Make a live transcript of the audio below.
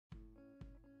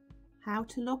How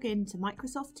to log in to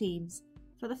Microsoft Teams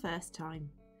for the first time.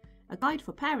 A guide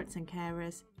for parents and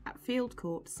carers at Field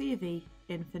Court C of E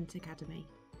Infant Academy.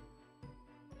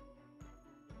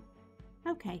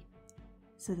 Okay,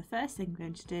 so the first thing we're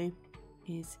going to do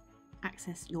is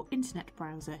access your internet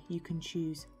browser. You can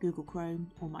choose Google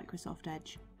Chrome or Microsoft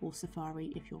Edge or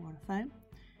Safari if you're on a phone.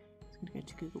 So I'm going to go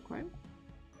to Google Chrome.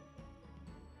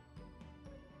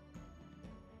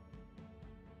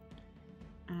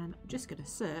 And I'm just going to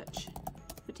search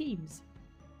for Teams.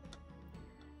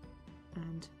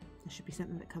 And there should be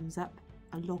something that comes up,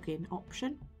 a login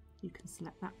option. You can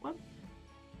select that one.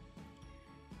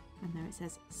 And there it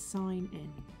says sign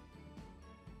in.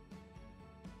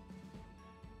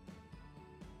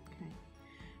 Okay,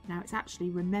 now it's actually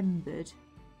remembered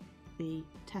the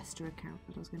tester account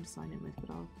that I was going to sign in with, but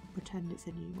I'll pretend it's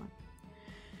a new one.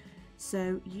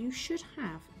 So you should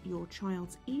have your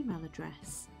child's email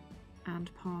address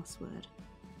and password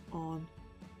on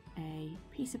a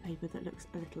piece of paper that looks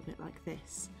a little bit like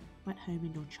this. Went home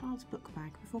in your child's book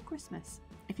bag before Christmas.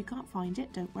 If you can't find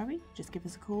it, don't worry, just give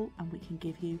us a call and we can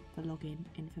give you the login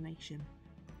information.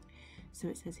 So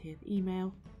it says here the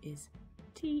email is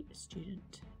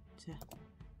tstudent. To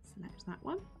select that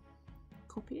one,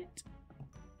 copy it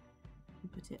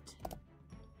and put it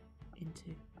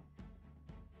into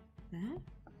there.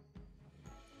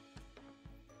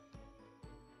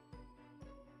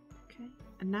 Okay,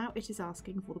 and now it is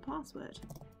asking for the password.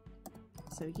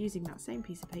 So using that same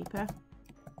piece of paper,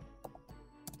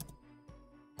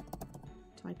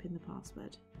 type in the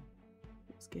password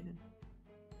that's given.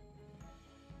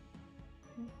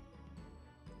 Okay.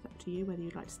 It's up to you whether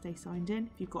you'd like to stay signed in.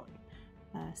 If you've got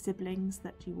siblings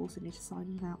that you also need to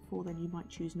sign in out for, then you might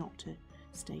choose not to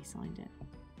stay signed in.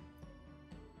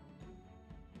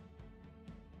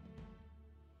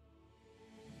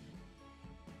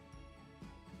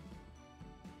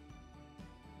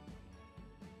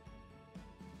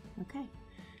 Okay,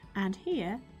 and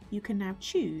here you can now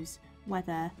choose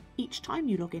whether each time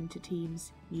you log into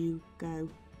Teams you go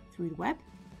through the web,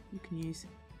 you can use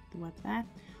the web there,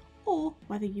 or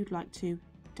whether you'd like to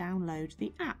download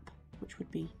the app, which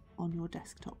would be on your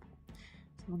desktop.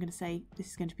 So I'm going to say this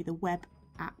is going to be the web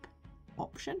app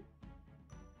option.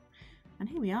 And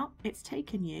here we are, it's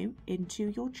taken you into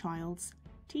your child's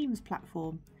Teams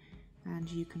platform, and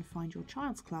you can find your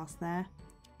child's class there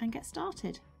and get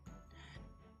started.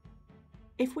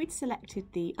 If we'd selected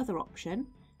the other option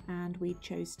and we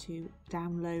chose to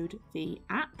download the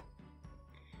app,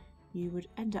 you would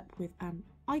end up with an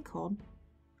icon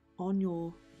on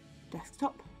your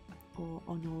desktop or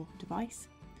on your device.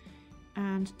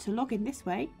 And to log in this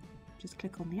way, just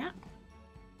click on the app.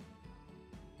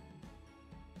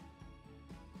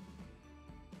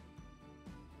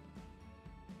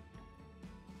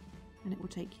 And it will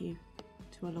take you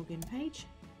to a login page.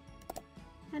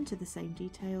 Enter the same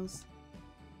details.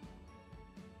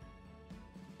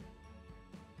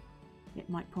 It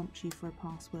might prompt you for a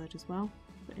password as well,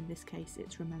 but in this case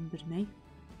it's remembered me.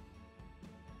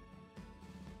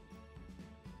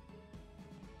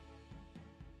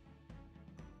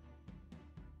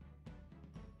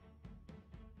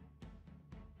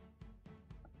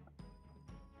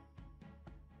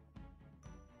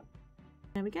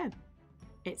 There we go.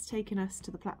 It's taken us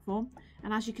to the platform,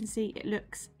 and as you can see it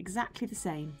looks exactly the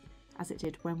same as it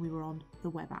did when we were on the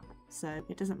web app. So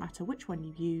it doesn't matter which one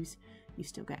you use, you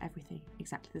still get everything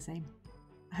exactly the same.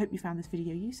 I hope you found this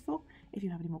video useful. If you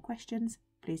have any more questions,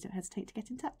 please don't hesitate to get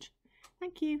in touch.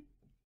 Thank you.